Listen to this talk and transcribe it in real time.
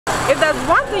If there's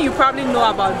one thing you probably know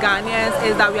about Ghanaians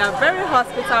is that we are very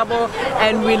hospitable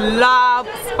and we love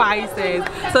spices.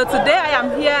 So today I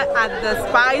am here at the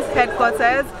Spice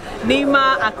headquarters,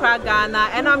 Nima, Accra,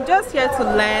 Ghana, and I'm just here to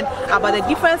learn about the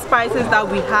different spices that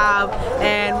we have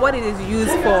and what it is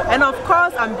used for. And of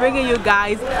course, I'm bringing you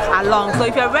guys along. So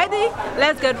if you're ready,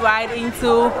 let's get right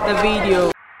into the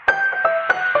video.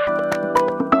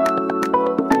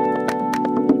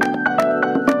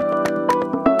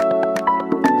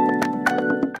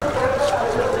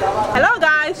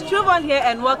 Here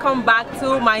and welcome back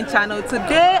to my channel.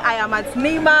 Today I am at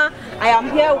Nima. I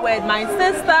am here with my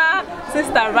sister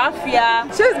Rafia.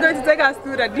 She's going to take us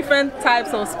through the different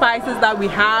types of spices that we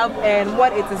have and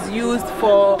what it is used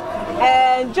for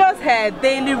and just her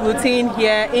daily routine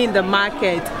here in the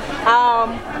market.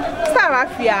 Sister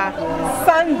Rafia,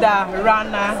 Sanda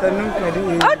Rana.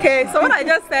 Okay, so what I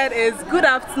just said is good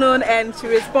afternoon and she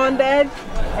responded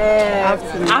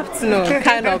afternoon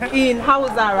kind of in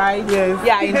Hausa, right? Yes.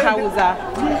 Yeah, in Hausa.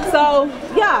 So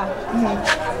yeah,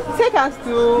 take us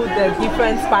through the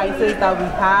different spices that we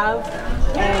have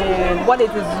and what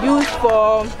it is used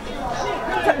for.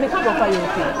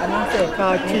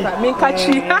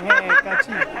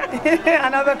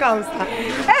 Another cows.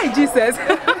 Hey Jesus.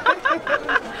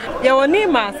 Your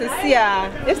Nima,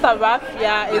 Sister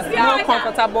Rafia is more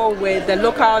comfortable with the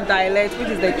local dialect, which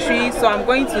is the tree. So I'm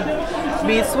going to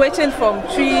be switching from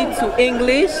tree to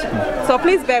English. So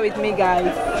please bear with me,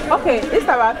 guys. Okay,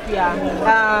 Sister Rafia,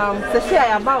 I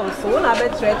am about so when I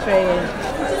bet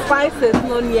spices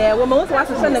no near. Woman wants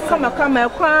to send a come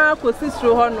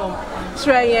through honor.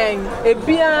 Trying a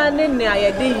beer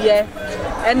near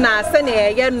and now send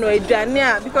a no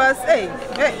because hey,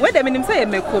 wait a minute, say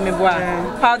me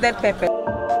powdered pepper.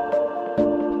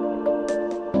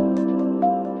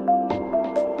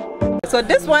 So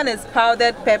this one is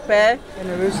powdered pepper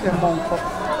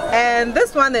and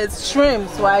this one is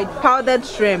shrimps, right? Powdered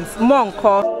shrimps,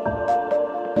 monko.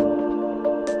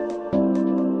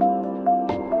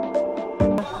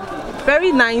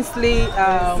 Very nicely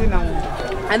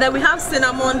and then we have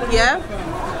cinnamon here.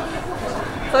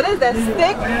 So this is the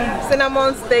steak,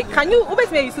 cinnamon steak. Can you always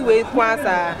make use of it once?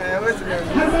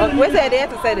 What's the idea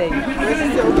to say that?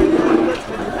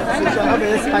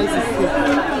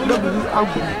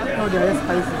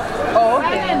 Oh,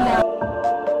 okay.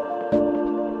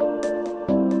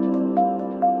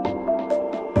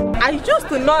 I used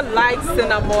to not like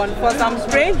cinnamon for some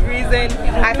strange reason.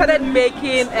 I started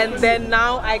making and then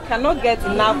now I cannot get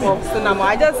enough of cinnamon.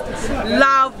 I just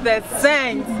love the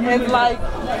scent. It's like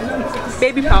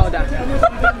baby powder.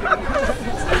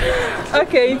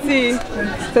 Okay, see.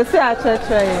 So say I try.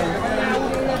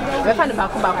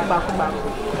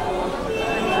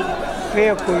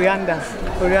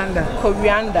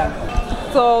 Coriander.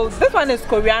 So this one is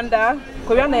coriander.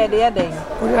 Coriander the other day.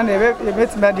 Coriander, you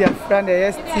met my dear friend,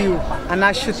 a stew, and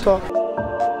I should talk.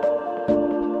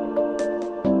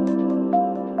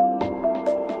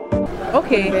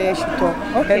 Okay.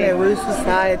 Okay. We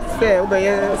society say,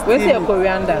 where's your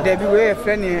coriander? They be a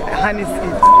friend, honey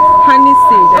seed. Honey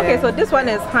seed. Okay, so this one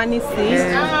is honey seed.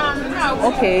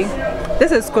 Okay.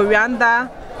 This is coriander,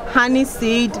 honey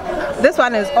seed. This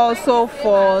one is also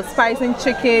for spicing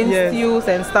chicken, stews,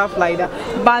 and stuff like that.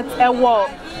 But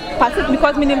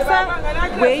because we use purposely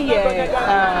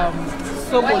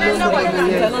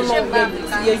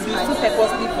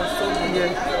for soap.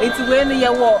 It's when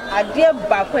you walk a dear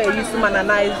back where you use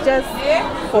manana is just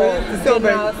for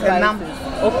general spices.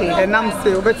 Okay. And I'm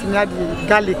saying, but you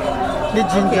garlic, the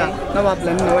ginger, no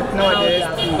nowadays.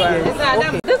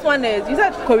 Okay. This one is, you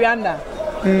said coriander.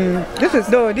 This is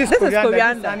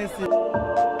coriander.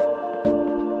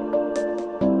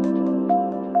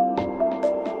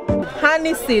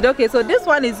 Honey seed. Okay, so this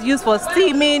one is used for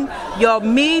steaming your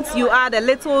meat. You add a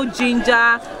little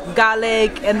ginger,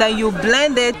 garlic, and then you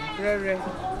blend it. Red.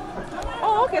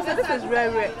 Oh, okay, so this is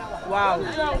red. Wow.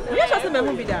 You just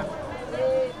remember me that.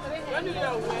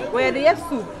 Where the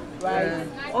soup, right?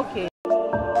 Okay.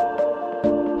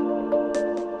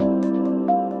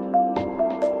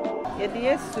 Yeah,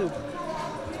 the soup.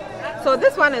 So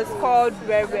this one is called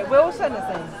red. We also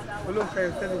understand. Olonka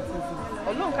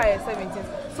is 17.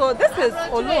 So this is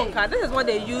olonka. This is what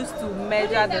they use to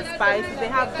measure the spice. They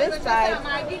have this type.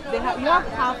 You have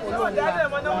half olonka. No, I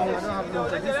don't have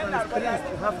olonka. This one is 3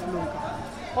 to half olonka.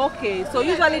 Okay, so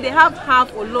usually they have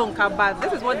half olonka, but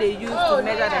this is what they use to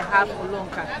measure the half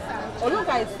olonka.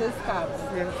 Olonka is 6 cups.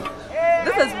 Yes.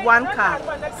 This is 1 cup.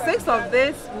 6 of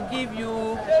this will give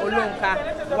you olonka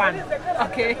 1.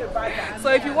 Okay. So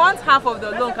if you want half of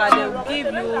the olonka, they will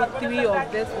give you 3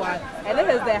 of this one. And this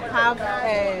is the half.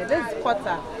 This is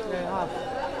quarter. Half.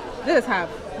 This is half.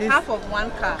 half of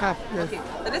 1 cup. Cup, yes. Okay,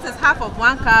 so this is half of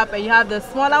 1 cup, and you have the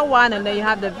smaller one, and then you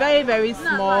have the very, very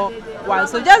small one.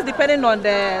 So just depending on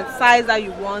the size that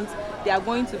you want, they are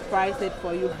going to price it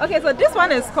for you. Okay, so this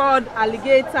one is called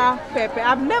alligator pepper.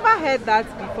 I've never heard that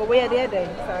before. Where are they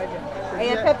then? Sorry.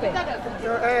 Pepper.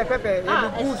 Pepper.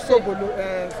 Good sobolo.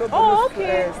 Oh,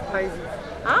 okay. Spices.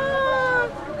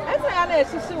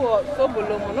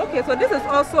 Okay, so this is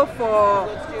also for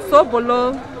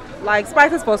sobolo, like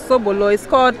spices for sobolo. It's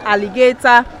called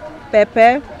alligator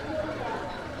pepper.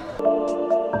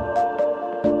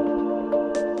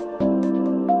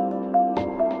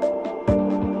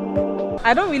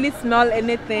 I don't really smell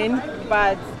anything,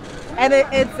 but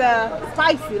it's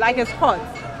spicy, like it's hot.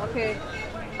 Okay,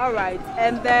 all right.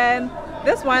 And then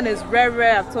this one is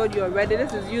rare. I've told you already.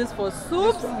 This is used for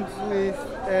soups. With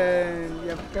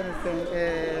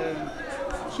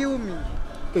kill me.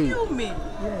 Kill me.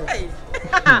 Yes. Hey.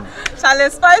 Charlie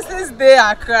Spices Day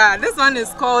Accra. This one is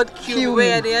called Kill Me.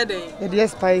 It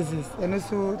is spices, and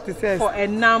also to say for a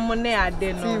namone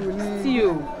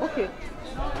stew. Okay.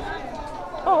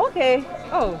 Oh, okay.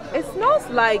 Oh, it smells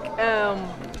like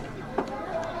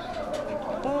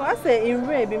oh, I say in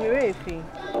red, be me ready.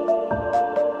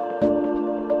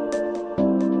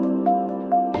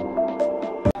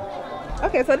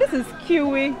 Okay, so this is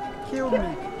kiwi. Kill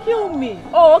me. Kill me.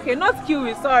 Oh, okay, not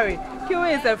kiwi, sorry.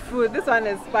 Kiwi is a fruit. This one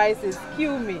is spices.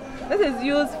 Kill me. This is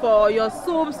used for your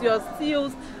soups, your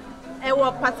stews, and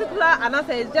what particular, and I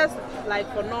say it's just like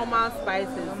for normal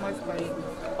spices. Normal spices.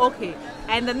 Okay,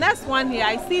 and the next one here,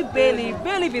 I see bay leaf.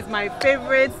 Bay leaf is my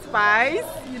favorite spice,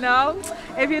 you know.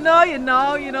 If you know, you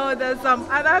know, there's some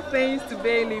other things to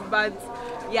bay leaf, but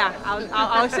yeah,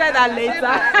 I'll share that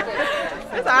later.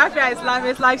 This Africa Islam,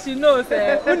 it's like she knows,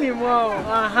 Unimo.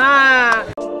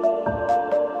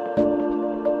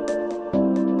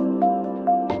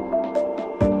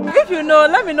 If you know,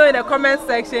 let me know in the comment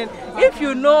section. If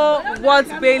you know what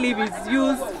bay leaf is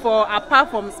used for apart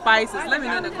from spices, let me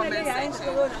know in the comment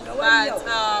section. But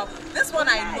this one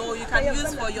I know you can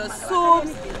use for your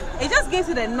soups. It just gives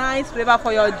you the nice flavor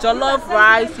for your jollof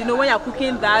rice. You know, when you're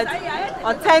cooking that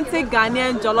authentic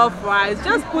Ghanaian jollof rice,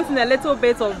 just put in a little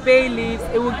bit of bay leaves.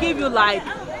 It will give you like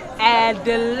a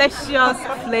delicious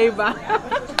flavor.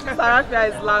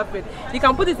 Sarafia is laughing. You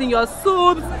can put it in your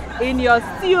soups, in your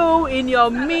stew, in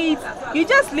your meat. You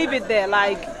just leave it there,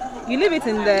 like you leave it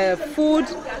in the food,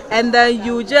 and then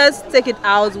you just take it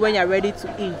out when you're ready to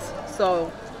eat.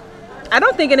 So I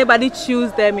don't think anybody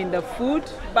chews them in the food,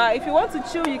 but if you want to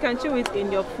chew, you can chew it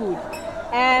in your food.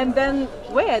 And then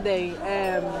where are they?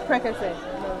 Precursor.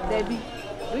 Debbie.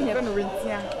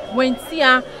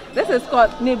 Wentia. This is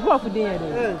called Nebro for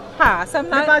dinner. Ha,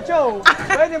 sometimes.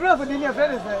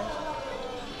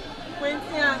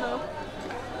 Wentia, no.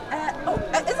 Oh,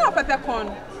 it's not peppercorn.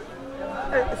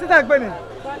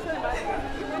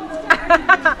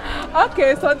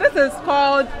 Okay, so this is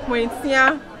called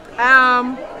Wentia.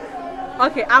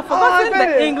 Okay, I've forgotten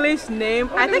the English name.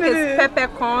 I think it's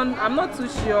peppercorn. I'm not too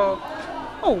sure.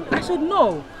 Oh, I should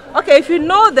know. Okay, if you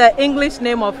know the English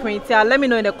name of Printia, let me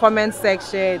know in the comment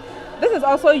section. This is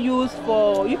also used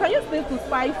for, you can use this to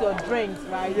spice your drinks,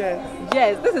 right? Yes.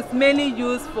 Yes, this is mainly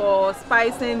used for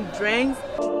spicing drinks.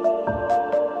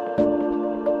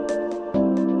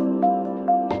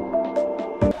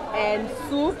 And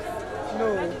soups.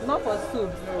 No. Not for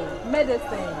soups. No.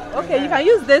 Medicine. Okay, you can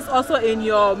use this also in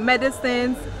your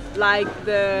medicines, like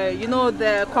the, you know,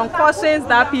 the concoctions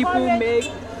that people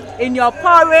make. In your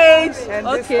porridge. And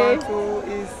okay. This one too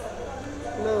is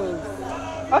cloves.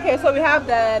 Okay, so we have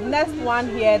the next one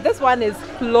here. This one is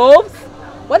cloves.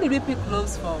 What did we pick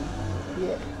cloves from?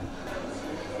 Yeah.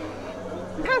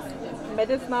 It has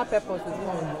medicinal purposes.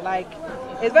 Like,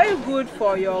 it's very good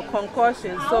for your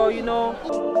concoction. So, you know.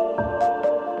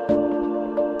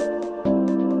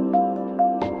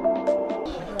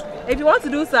 If you want to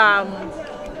do some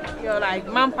like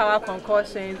manpower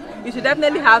concoction, you should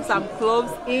definitely have some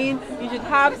cloves in. You should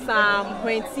have some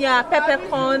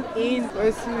peppercorn in.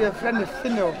 Your friend is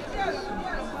fennel.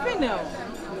 Fennel.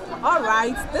 All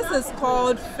right, this is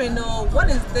called fennel. What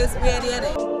is this?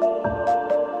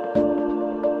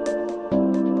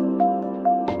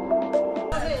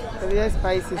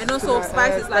 Spices. And also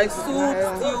spices like soups,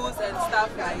 stews, and stuff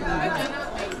like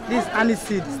that. This honey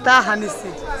seed, star honey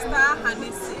seed. Star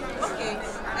honey seed. Okay.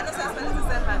 And also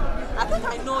honey. I think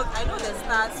I know the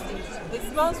star seed. It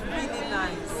smells really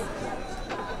nice.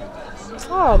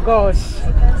 Oh gosh.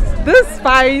 This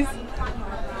spice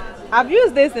I've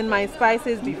used this in my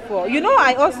spices before. You know,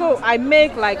 I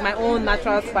make like my own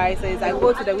natural spices. I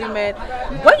go to the women.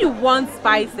 When you want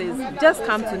spices, just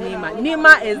come to Nima.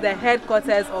 Nima is the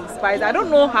headquarters of spices. I don't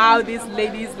know how these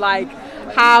ladies like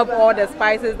have all the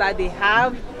spices that they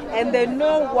have, and they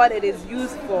know what it is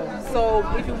used for. So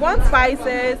if you want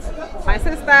spices, my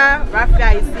sister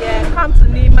Rafia is here. Come to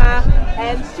Nima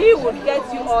and she will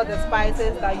get you all the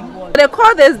spices that you want. They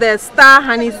call this the star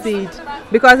honey seed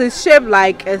because it's shaped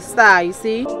like a star, you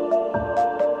see.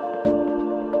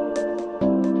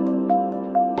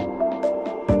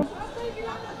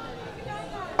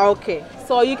 Okay,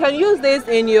 so you can use this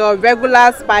in your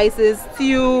regular spices,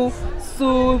 stew,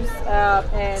 soups,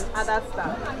 and other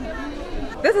stuff.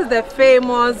 This is the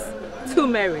famous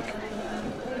turmeric.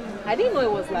 I didn't know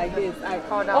it was like this.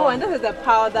 And this is the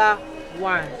powder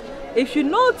one. If you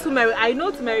know turmeric, I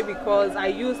know turmeric because I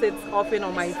use it often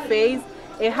on my face.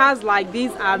 It has like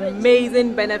these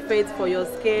amazing benefits for your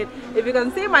skin. If you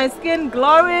can see my skin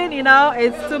glowing, you know,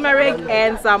 it's turmeric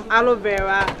and some aloe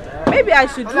vera. Maybe I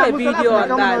should do a video on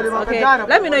that. Okay,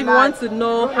 let me know if you want to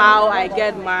know how I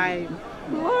get my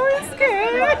glowing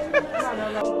skin.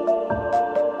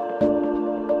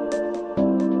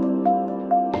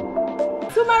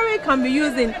 Turmeric can be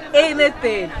used in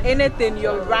anything,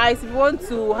 your rice. If you want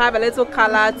to have a little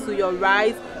color to your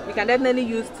rice, you can definitely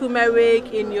use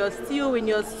turmeric in your stew, in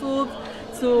your soup.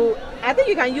 So I think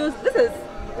you can use, this is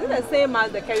the same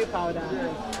as the curry powder.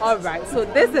 Alright, so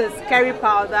this is curry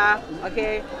powder,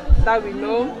 okay, that we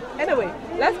know. Anyway,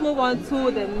 let's move on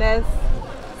to the next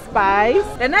spice.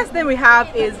 The next thing we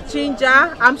have is ginger.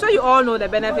 I'm sure you all know the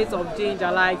benefits of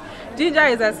ginger. Like, ginger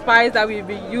is a spice that we've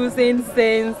been using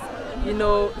since, you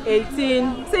know,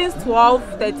 since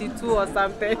 1232 or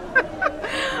something.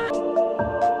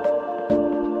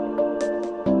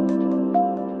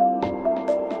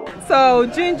 So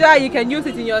ginger, you can use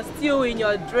it in your stew, in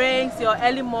your drinks, your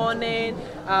early morning,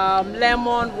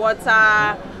 lemon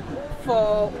water,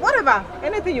 for whatever,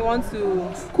 anything you want to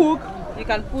cook, you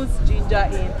can put ginger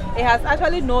in. It has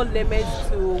actually no limit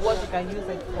to what you can use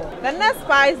it for. The next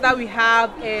spice that we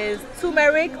have is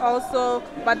turmeric also,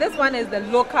 but this one is the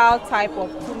local type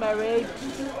of turmeric.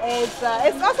 It's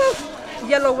also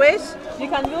yellowish. You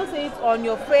can use it on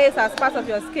your face as part of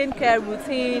your skincare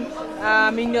routine,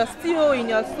 in your stew, in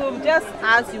your soup, just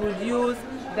as you would use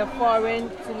the foreign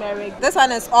turmeric. This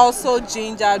one is also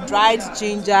ginger, dried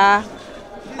ginger.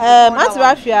 Auntie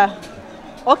Rafia,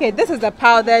 okay, this is the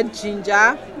powdered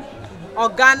ginger,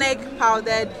 organic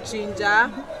powdered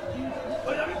ginger.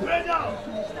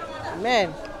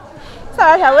 Man, so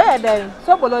where then?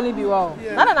 So bologna be wow.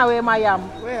 None of where my yam.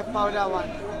 Where powder one,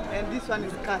 and this one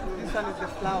is cut. This one is the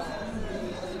flour.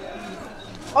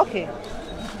 Okay,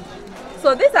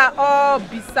 so these are all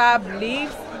bisab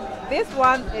leaves. This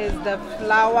one is the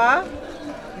flour,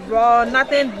 raw,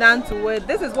 nothing done to it.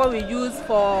 This is what we use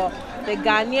for the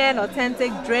Ghanaian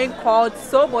authentic drink called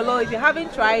sobolo. If you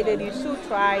haven't tried it, you should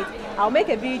try it. I'll make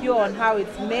a video on how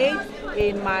it's made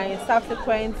in my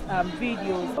subsequent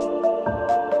videos.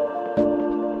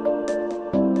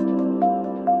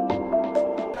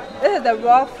 This is the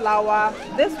raw flour.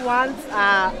 These ones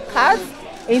are cut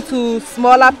into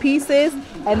smaller pieces,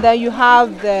 and then you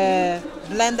have the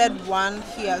blended one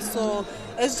here. So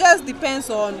it just depends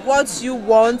on what you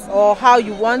want or how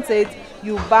you want it.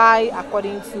 You buy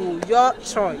according to your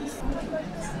choice.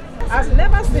 I've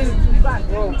never seen black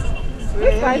rolls.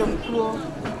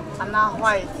 And now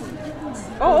white.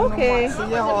 Oh, okay.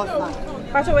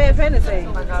 What's your friend is saying?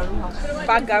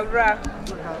 Bagarura.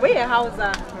 Where your house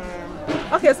are?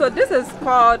 Okay, so this is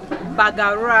called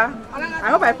bagarura.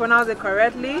 I hope I pronounced it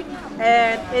correctly.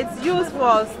 And it's used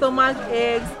for stomach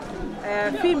aches,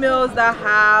 females that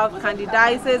have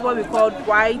candidiasis, what we call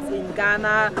white in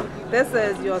Ghana. This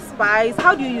is your spice.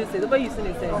 How do you use it? What are you using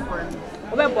it?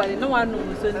 No one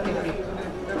knows anything.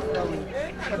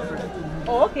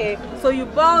 Oh, okay. So you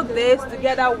boil this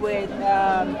together with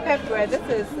pepper. This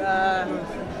is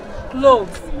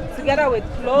cloves. Together with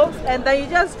cloves, and then you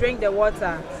just drink the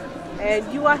water.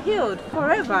 And you are healed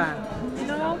forever. You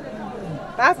know,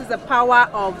 that is the power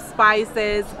of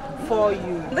spices for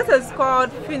you. This is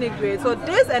called fenugreek. So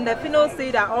this and the fennel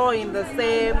seed are all in the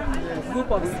same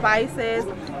group of spices.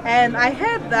 And I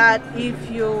heard that if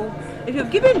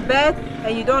you've given birth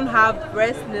and you don't have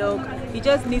breast milk, you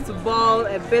just need to boil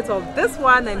a bit of this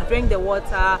one and drink the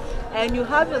water, and you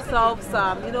have yourself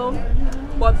some, you know,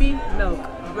 bobby milk,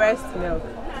 breast milk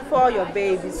for your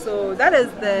baby. So that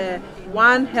is the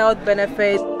one health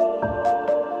benefit.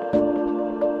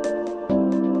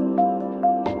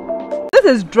 This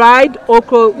is dried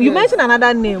okra. You mentioned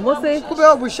another name. What's it?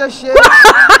 Kubewa busheshe.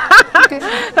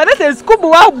 So this is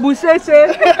kubewa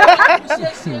busheshe.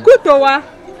 Kutowa.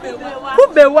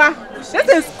 Kubewa. This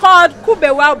is called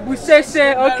kubewa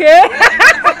busheshe. Okay.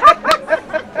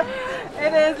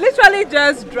 It is literally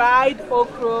just dried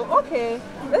okra. Okay.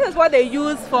 This is what they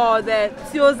use for the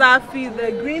tioza feed,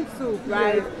 the green soup,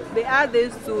 right? Yeah. They add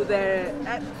this to the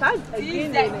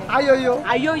ayoyo.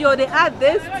 Ayoyo. They add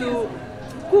this to.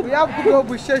 We have kubewa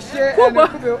busheshe and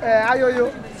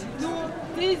ayoyo.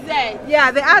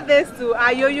 Yeah, they add this to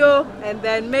ayoyo and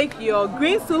then make your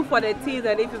green soup for the teas.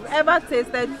 And if you've ever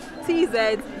tasted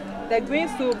TZ, the green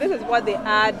soup, this is what they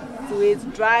add to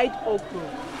it: dried okra.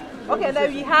 Okay,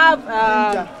 then we have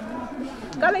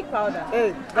garlic powder.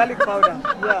 Hey, garlic powder.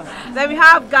 Yeah. Then we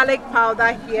have garlic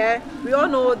powder here. We all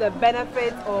know the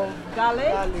benefits of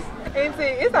garlic.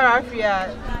 It's Arafia.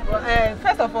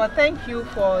 First of all, thank you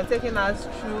for taking us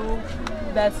through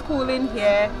the schooling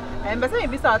here. And but say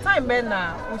this our time ben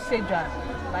na usheja.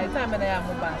 Like time ben ya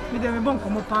mobile. Me dem bon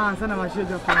komo pa ansa na ma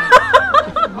sheja pa.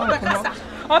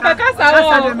 O pekasa o.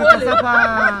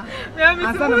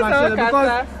 Ansa na ma sheja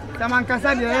because Taman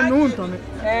kasa de no unto me.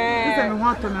 This me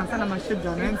want to me ansa na ma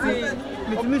sheja na nti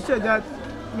me sheja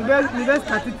me be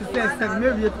start to say 7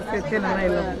 maybe to say 10 and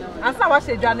 11. Ansa wa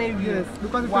sheja na ewie. Yes,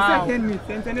 because if you say 10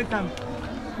 minutes any time.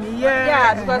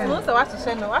 Yeah, because most of what you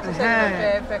say no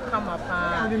come up.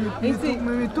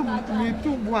 Me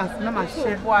too boss na ma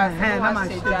share. Na ma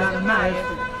share na.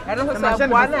 I don't know say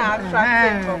one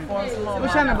attract for small. We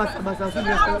shall basa so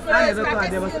just I never to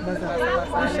ade basa.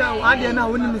 We shall ade na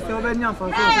woni me say obenya for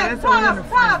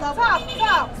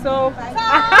so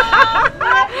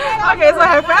okay, so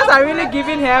her friends are really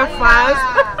giving her fans.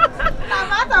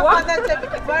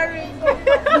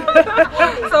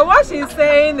 So what she's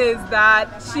saying is that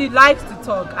she likes to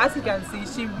talk. As you can see,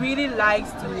 she really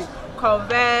likes to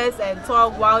converse and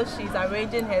talk while she's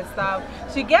arranging her stuff.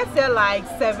 She gets here like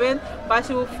 7, but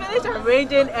she will finish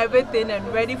arranging everything and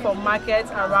ready for market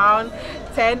around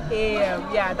 10 a.m.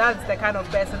 Yeah, that's the kind of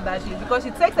person that she is, because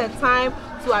she takes her time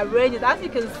to arrange it. As you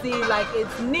can see, like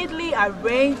it's neatly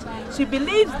arranged. She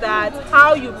believes that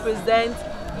how you present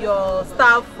your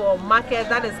stuff for market,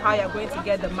 that is how you're going to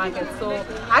get the market. So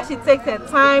as she takes her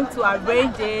time to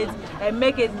arrange it and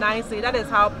make it nicely, that is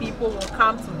how people will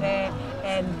come to her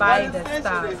and buy the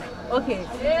stuff. Okay.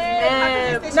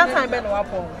 That time Ben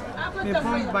Wapo.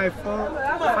 By 4,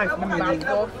 5 minutes.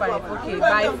 By 4, 5. Okay.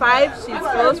 By 5 she's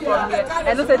closed from here.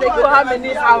 And don't say they go how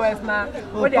many hours now?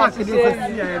 What Park they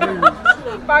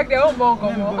Park their own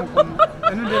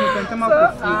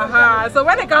So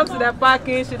when it comes to the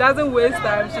parking, she doesn't waste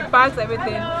time. She parks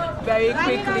everything very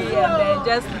quickly and then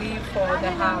just leave for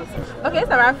the house. Okay,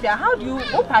 Sarafia, how do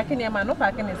you parking here, man? No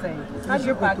parking is saying. How do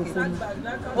you park it?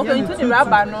 Okay, into the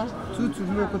rubber, no? Tutu,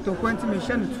 no, Koto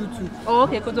machine tutu. Oh,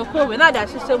 okay, Koto we now that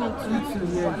she's tutu.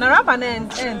 Na rubber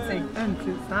end thing.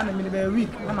 Week.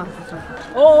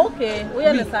 Oh, okay. We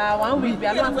understand 1 week. We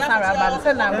are not rubber.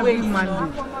 Send her wait.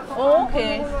 Oh,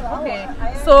 okay. Okay.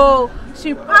 So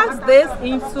she packs this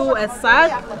into a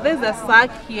sack. There's a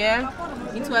sack here.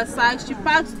 Into a sack. She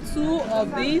packs 2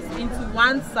 of these into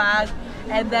one sack,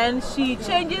 and then she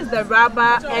changes the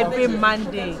rubber every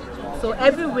Monday. So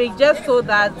every week, just so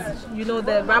that you know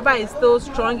the rubber is still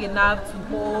strong enough to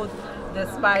hold the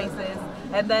spices.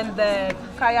 And then the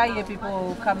Kaya people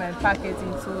will come and pack it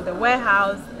into the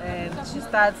warehouse, and she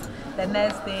starts the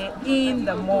next day in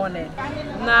the morning.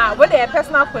 Now, what a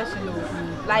personal question,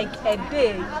 like a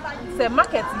day, say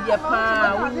market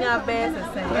yepa, unya best,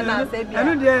 and I say, I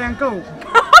know the uncle.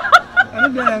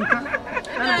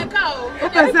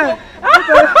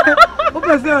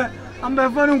 I'm by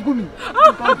phone Kumi.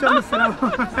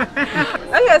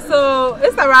 Okay, so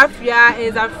Mr. Rafia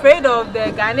is afraid of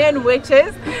the Ghanaian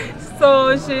witches,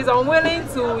 so she's unwilling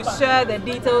to share the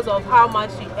details of how much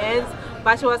she earns.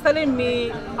 But she was telling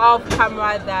me off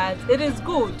camera that it is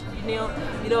good, you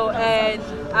know, and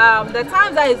the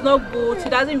times that it's not good, she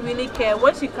doesn't really care.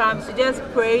 When she comes, she just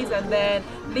prays and then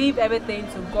leave everything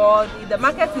to God. If the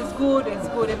market is good, it's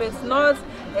good. If it's not,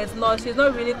 it's not. She's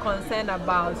not really concerned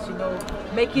about, you know,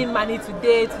 making money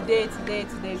today.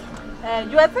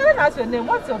 And you are telling us your name.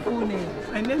 What's your full name?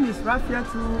 My name is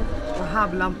Rafiatu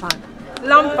Wahab Lampard.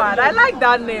 Lampard. I like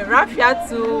that name.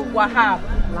 Rafiatu Wahab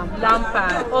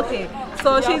Lampard. Okay.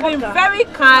 So she's been very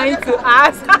kind to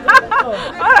us.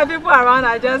 All the people around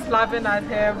are just laughing at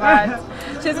her, but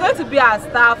she's going to be our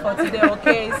star for today,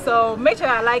 okay? So make sure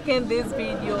you're liking this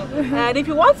video. And if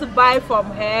you want to buy from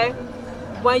her,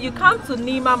 when you come to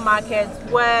Nima Market,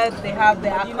 where they have the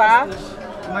Accra,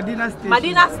 Madina Station.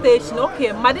 Madina Station, okay.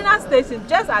 Madina Station,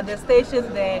 just at the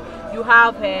station there, you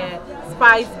have her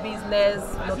spice business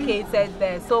located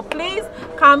there. So please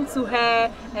come to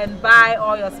her and buy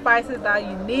all your spices that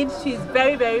you need. She's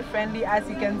very, very friendly, as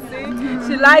you can see.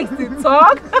 She likes to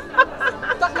talk.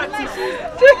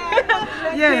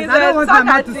 Yes, I don't want my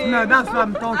mouth to smell. That's what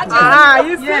I'm talking about. Ah,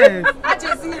 you see?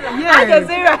 Yes.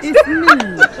 Yes, it's me.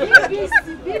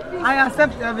 I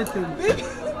accept everything.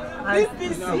 Okay.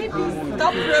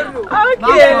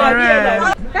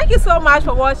 Thank you so much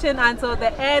for watching until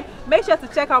the end. Make sure to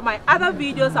check out my other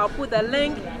videos. I'll put the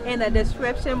link in the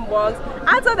description box.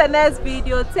 Until the next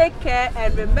video, take care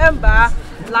and remember,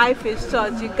 life is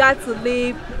short. You got to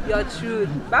live your truth.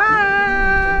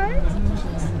 Bye.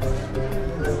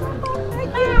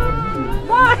 Thank you.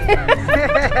 Bye.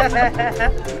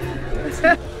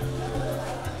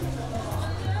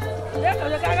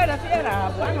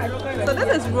 So this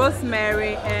is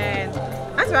rosemary and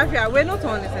we're not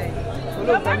on this thing.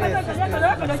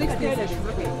 16 cedis.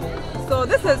 So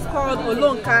this is called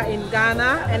olonka in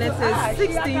Ghana and it is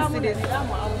 16 cedis.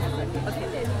 Okay,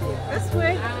 this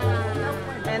way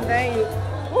and then you.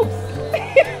 Oops.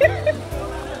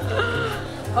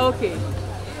 Okay,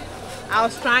 I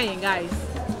was trying, guys.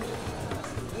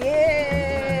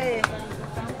 Yay!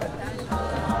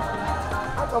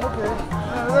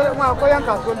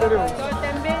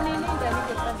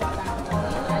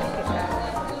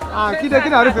 Ah, kita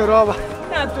harus berubah.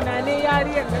 Nah, tunani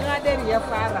yari yang dengar dari ya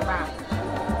Farah.